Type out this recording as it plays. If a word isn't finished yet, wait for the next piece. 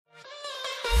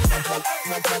Oh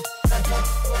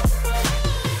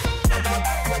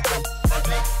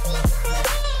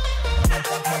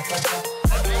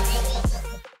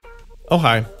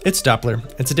hi, it's Doppler,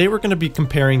 and today we're going to be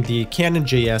comparing the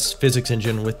Cannon.js physics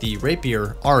engine with the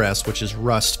Rapier RS, which is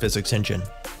Rust physics engine.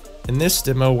 In this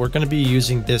demo, we're going to be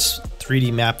using this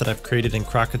 3D map that I've created in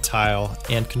Crocodile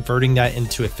and converting that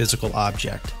into a physical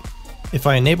object. If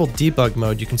I enable debug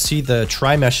mode, you can see the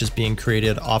trimeshes being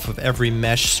created off of every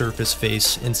mesh surface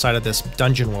face inside of this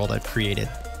dungeon world I've created.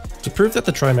 To prove that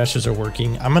the trimeshes are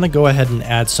working, I'm going to go ahead and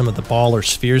add some of the ball or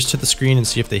spheres to the screen and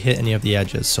see if they hit any of the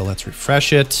edges. So let's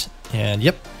refresh it, and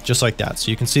yep, just like that. So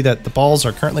you can see that the balls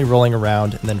are currently rolling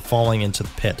around and then falling into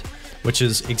the pit, which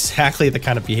is exactly the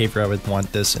kind of behavior I would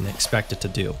want this and expect it to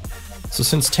do. So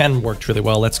since 10 worked really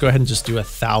well, let's go ahead and just do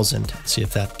 1,000 and see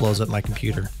if that blows up my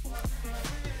computer.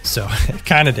 So it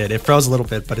kind of did. It froze a little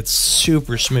bit, but it's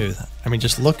super smooth. I mean,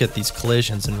 just look at these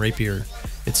collisions in Rapier.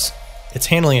 It's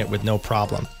handling it with no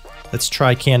problem. Let's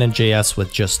try Cannon.js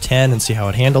with just 10 and see how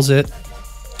it handles it.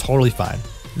 Totally fine,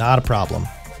 not a problem.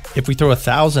 If we throw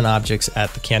 1,000 objects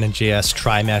at the Cannon.js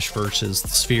trimesh versus the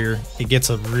sphere, it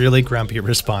gets a really grumpy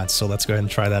response. So let's go ahead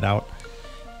and try that out.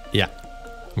 Yeah,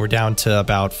 we're down to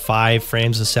about 5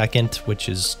 frames a second, which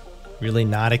is really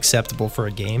not acceptable for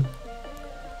a game.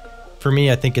 For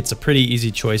me, I think it's a pretty easy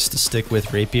choice to stick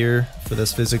with Rapier for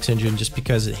this physics engine just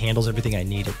because it handles everything I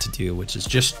need it to do, which is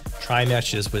just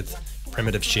trimeshes with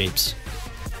primitive shapes.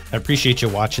 I appreciate you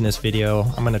watching this video.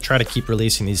 I'm going to try to keep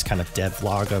releasing these kind of dev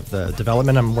vlog of the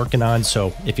development I'm working on.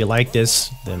 So if you like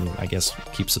this, then I guess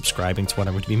keep subscribing to what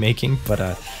I'm going to be making. But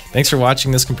thanks for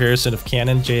watching this comparison of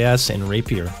Cannon.js and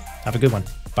Rapier. Have a good one.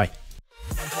 Bye.